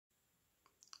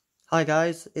Hi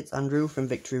guys, it's Andrew from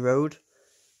Victory Road,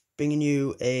 bringing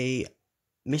you a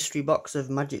mystery box of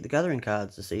Magic the Gathering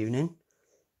cards this evening.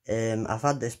 I've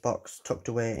had this box tucked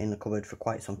away in the cupboard for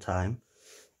quite some time.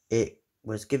 It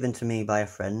was given to me by a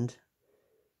friend,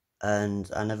 and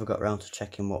I never got around to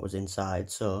checking what was inside,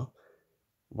 so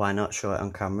why not show it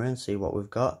on camera and see what we've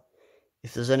got.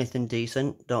 If there's anything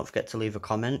decent, don't forget to leave a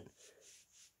comment.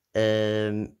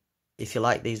 If you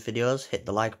like these videos, hit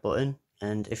the like button.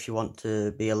 And if you want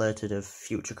to be alerted of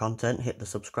future content, hit the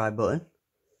subscribe button.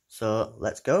 So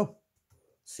let's go,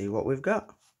 see what we've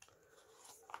got.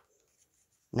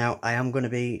 Now I am going to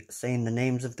be saying the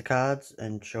names of the cards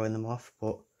and showing them off,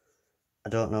 but I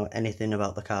don't know anything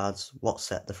about the cards, what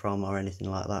set they're from or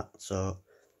anything like that. So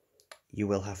you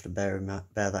will have to bear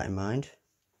that in mind.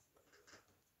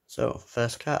 So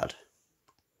first card,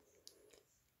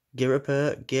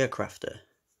 Ghirapur Gearcrafter,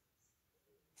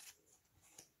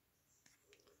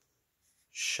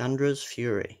 Chandra's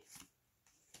Fury,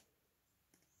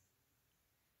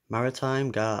 Maritime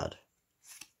Guard,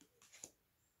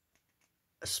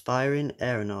 Aspiring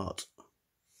Aeronaut,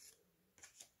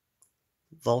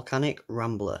 Volcanic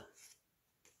Rambler,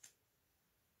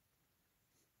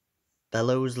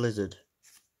 Bellows Lizard,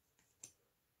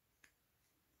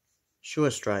 Sure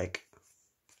Strike,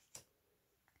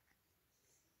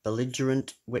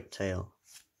 Belligerent Whiptail,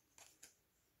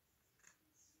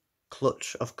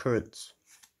 Clutch of Currents,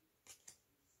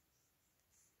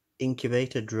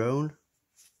 Incubator Drone,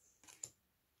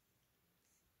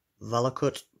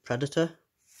 Valakut Predator,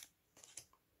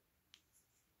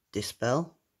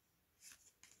 Dispel,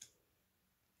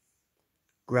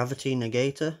 Gravity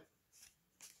Negator,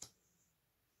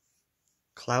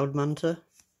 Cloud Manta,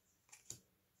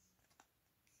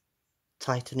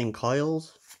 Tightening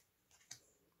Coils,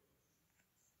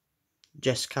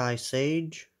 Jeskai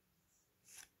Sage,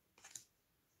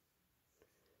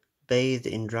 Bathe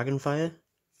in Dragonfire,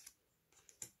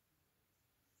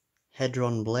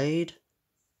 Hedron Blade,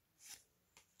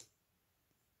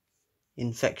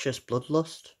 Infectious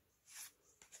Bloodlust,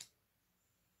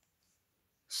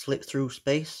 Slip Through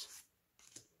Space,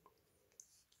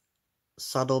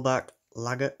 Saddleback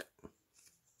Lagak,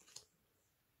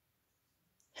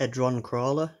 Hedron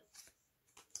Crawler,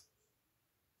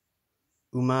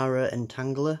 Umara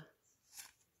Entangler,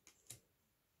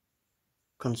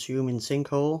 Consuming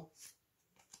Sinkhole,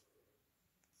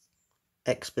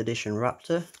 Expedition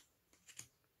Raptor,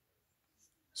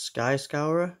 Sky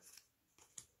Scourer,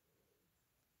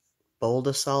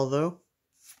 Boulder Salvo,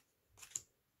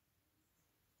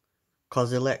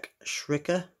 Kozilek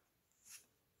Shrieker,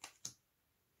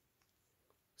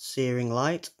 Searing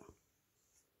Light,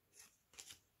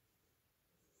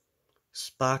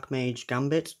 Spark Mage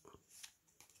Gambit,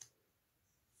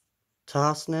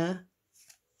 Tarsnare,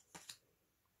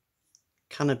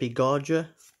 Canopy Gorger,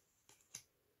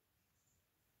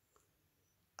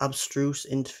 Abstruse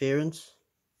Interference,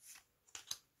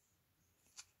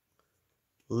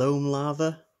 Loam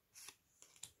Lava,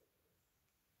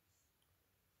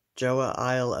 Joa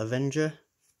Isle Avenger,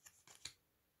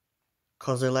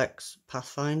 Kozilek's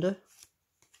Pathfinder,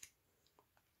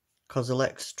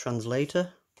 Kozilek's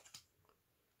Translator,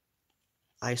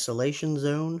 Isolation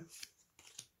Zone,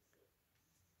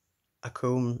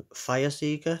 Akoum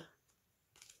Fireseeker.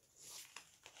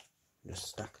 Just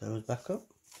stack those back up.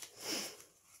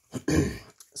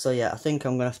 So yeah, I think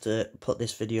I'm going to have to put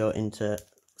this video into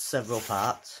several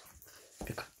parts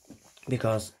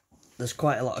because there's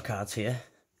quite a lot of cards here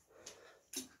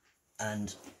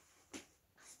and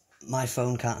my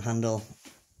phone can't handle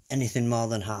anything more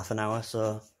than half an hour,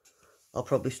 so I'll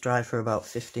probably strive for about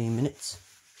 15 minutes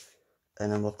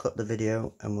and then we'll cut the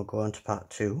video and we'll go on to part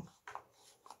 2.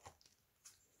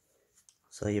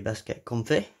 So you best get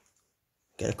comfy,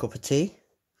 get a cup of tea.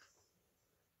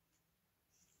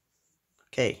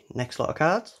 Okay, next lot of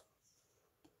cards.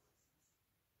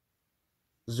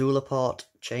 Zulaport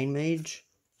Chain Mage,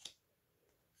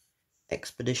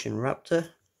 Expedition Raptor,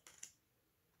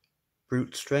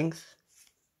 Brute Strength,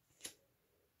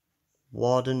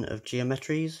 Warden of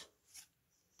Geometries,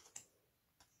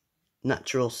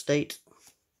 Natural State,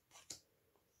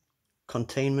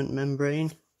 Containment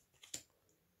Membrane,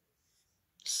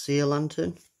 Sea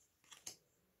Lantern,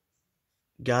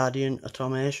 Guardian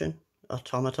Automaton,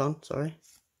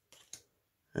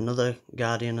 another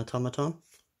Guardian Automaton,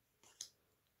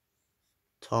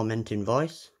 Tormenting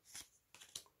Voice,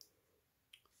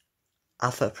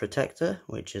 Afa Protector,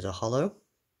 which is a hollow,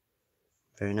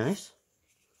 very nice.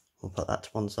 We'll put that to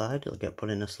one side, it'll get put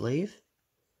in a sleeve.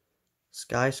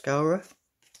 Sky Scourer,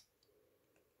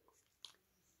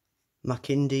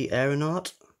 Makindi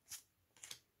Aeronaut,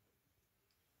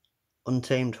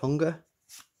 Untamed Hunger,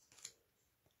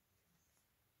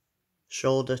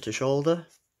 Shoulder to Shoulder,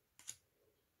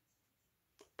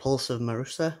 Pulse of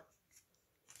Marusa,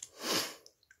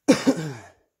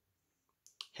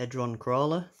 Hedron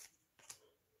Crawler,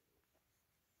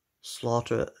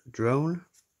 Slaughter Drone,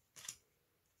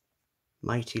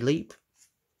 Mighty Leap,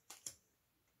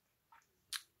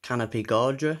 Canopy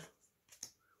Gorger,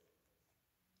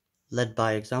 Lead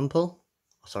by Example,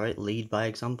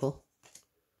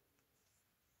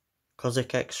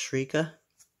 Kozilek X Shrieker,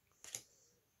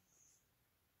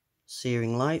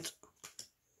 Searing Light,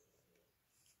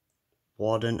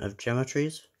 Warden of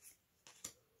Geometries,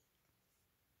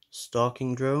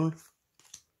 Stalking Drone,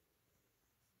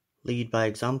 Lead by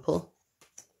Example,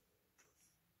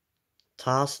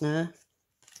 Tar Snare,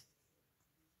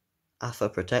 Aether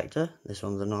Protector, this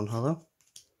one's a non-hollow,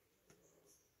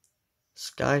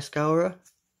 Sky Scourer,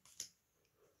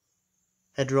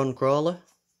 Hedron Crawler,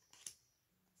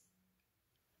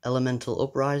 Elemental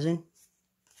Uprising,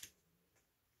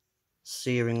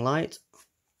 Searing Light,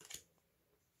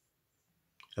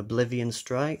 Oblivion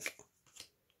Strike,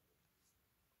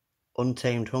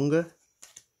 Untamed Hunger,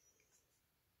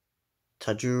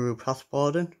 Tajuru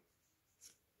Pathwarden,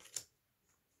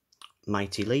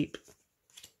 Mighty Leap,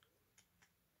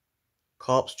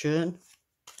 Corpse Churn,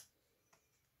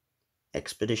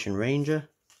 Expedition Ranger,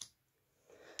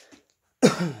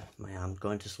 my arm's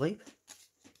going to sleep,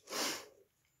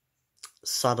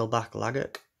 Saddleback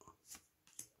Lagok,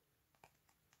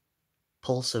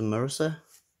 Pulse of Marusa,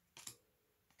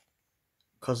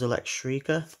 Kozilek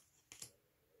Shrieker,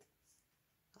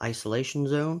 Isolation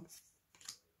Zone,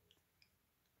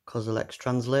 Kozilek's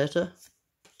Translator,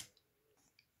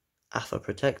 Aether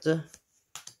Protector,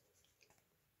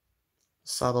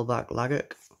 Saddleback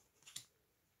Lagok,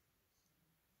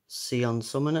 Sion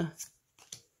Summoner,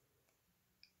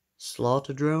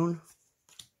 Slaughter Drone,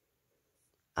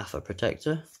 Aether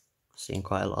Protector, seeing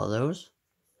quite a lot of those,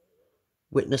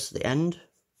 Witness the End,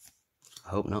 I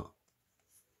hope not,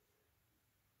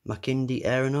 Makindi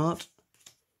Aeronaut,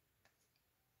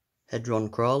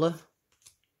 Hedron Crawler,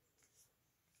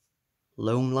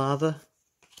 Loam Lava,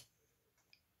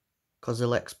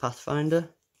 Kozilek's Pathfinder,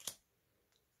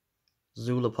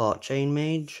 Zulaport Chain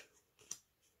Mage,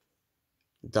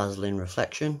 Dazzling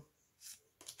Reflection,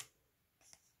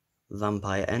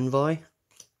 Vampire Envoy,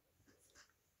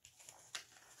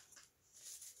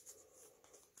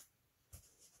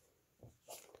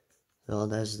 so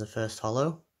there's the first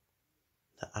hollow,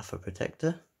 the Aether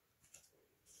Protector.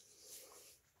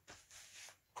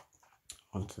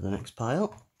 On to the next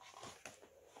pile.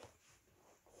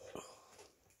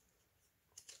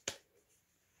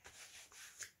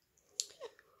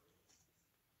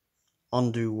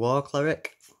 Ondu War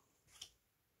Cleric,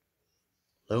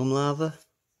 Loam Lava,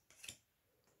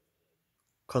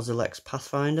 Kozilek's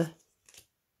Pathfinder,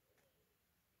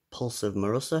 Pulse of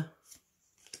Marusa,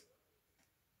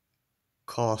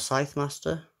 Core Scythe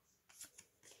Master,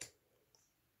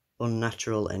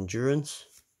 Unnatural Endurance,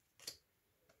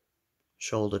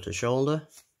 Shoulder to Shoulder,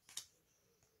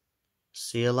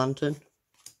 Seer Lantern,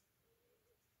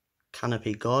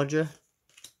 Canopy Gorger,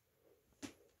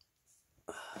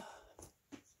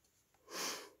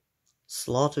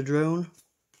 Slaughter Drone,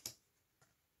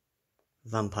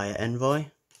 Vampire Envoy,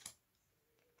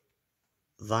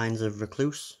 Vines of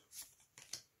Recluse,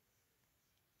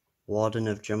 Warden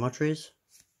of Geometries,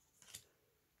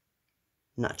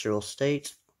 Natural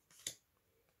State,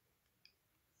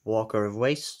 Walker of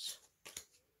Wastes,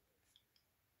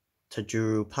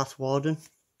 Tajuru Pathwarden,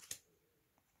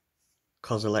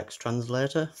 Kozilek's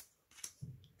Translator,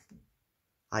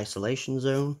 Isolation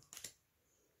Zone,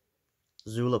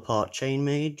 Zulaport Chain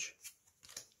Mage,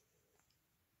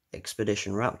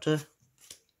 Expedition Raptor,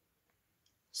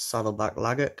 Saddleback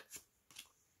Lagok,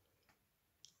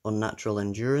 Unnatural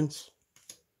Endurance,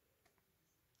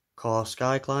 Core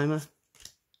Sky Climber,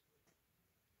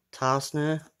 Tar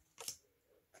Snare,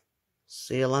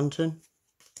 Seer Lantern,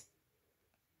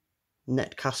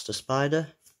 Netcaster Spider,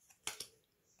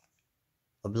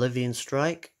 Oblivion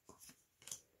Strike,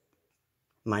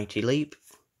 Mighty Leap,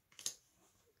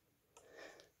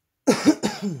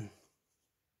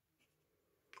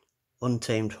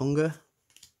 Untamed Hunger,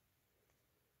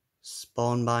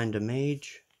 Spawnbinder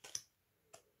Mage,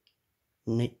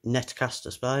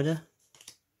 Netcaster Spider,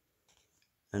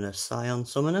 and a Scion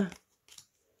Summoner.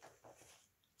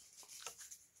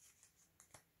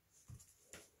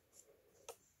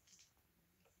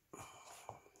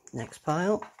 Next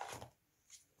pile.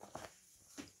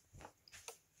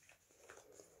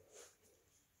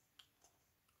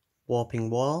 Warping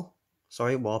Whale,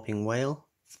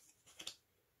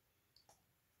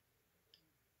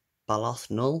 Baloth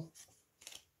Null,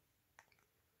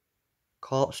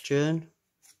 Corpse Churn,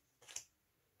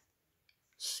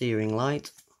 Searing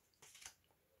Light,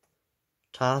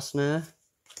 Tar Snare,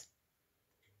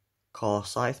 Kor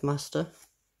Scythemaster,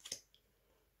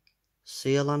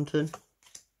 Seer Lantern,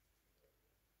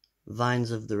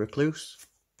 Vines of the Recluse,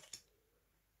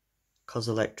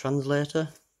 Kozilek Translator,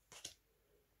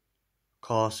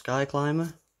 Kor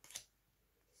Skyclimber,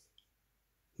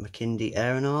 Makindi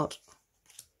Aeronaut,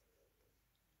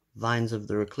 Vines of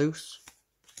the Recluse,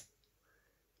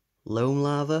 Loam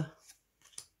Larva,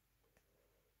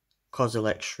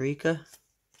 Kozilek Shrieker,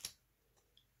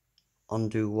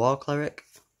 Ondu War Cleric,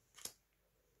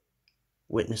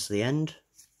 Witness the End,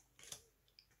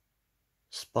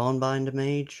 Spawnbinder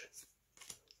Mage,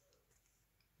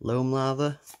 Loam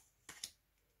Larva,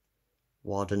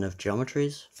 Warden of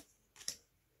Geometries,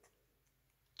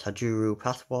 Tajuru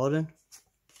Path Warden,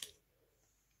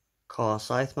 Kor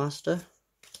Scythemaster,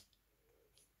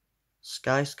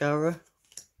 Sky Scourer,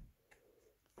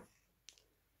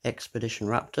 Expedition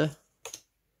Raptor,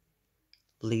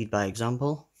 Lead by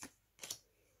Example,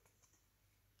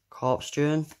 Corpse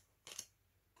Churn,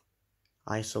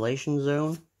 Isolation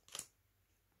Zone,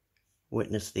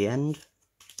 Witness the End,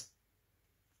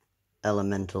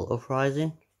 Elemental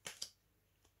Uprising,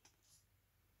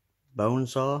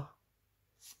 Bonesaw,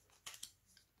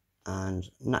 and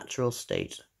Natural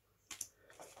State.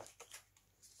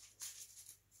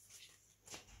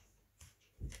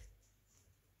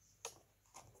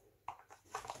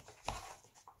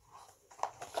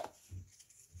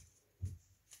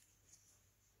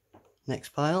 Next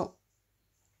pile,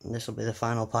 and this will be the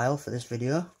final pile for this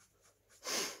video.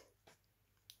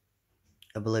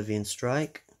 Oblivion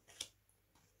Strike,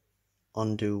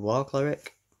 Ondu War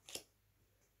Cleric,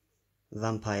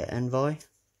 Vampire Envoy,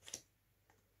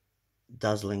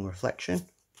 Dazzling Reflection,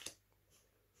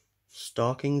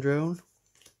 Stalking Drone,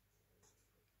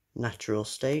 Natural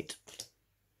State,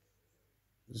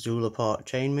 Zulaport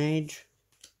Chain Mage,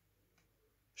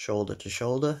 Shoulder to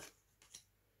Shoulder,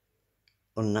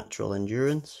 Unnatural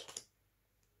Endurance,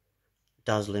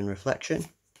 Dazzling Reflection,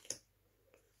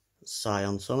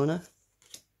 Scion Summoner,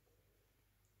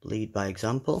 Lead by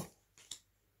Example,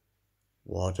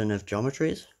 Warden of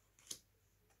Geometries,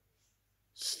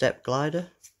 Step Glider,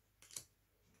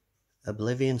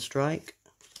 Oblivion Strike,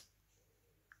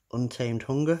 Untamed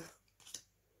Hunger,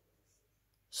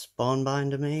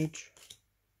 Spawnbinder Mage,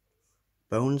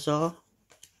 Bonesaw,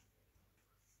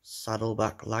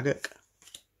 Saddleback Lagok,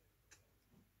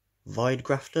 Void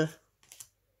Grafter,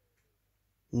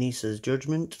 Nisa's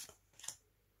Judgment,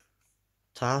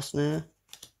 Tar Snare,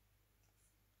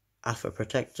 Afa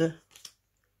Protector,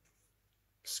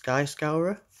 Sky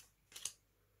Scourer,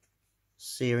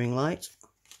 Searing Light,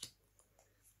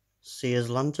 Seer's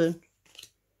Lantern,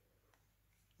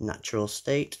 Natural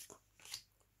State,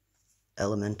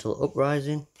 Elemental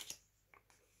Uprising,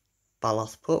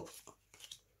 Baloth Pup,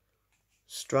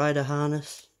 Strider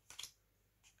Harness,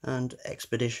 and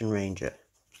Expedition Ranger.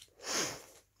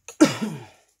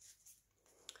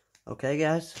 Okay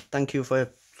guys, thank you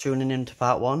for tuning in to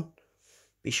part 1.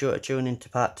 Be sure to tune in to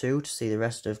part 2 to see the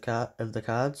rest of the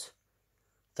cards.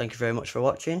 Thank you very much for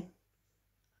watching.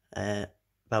 Bye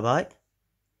bye.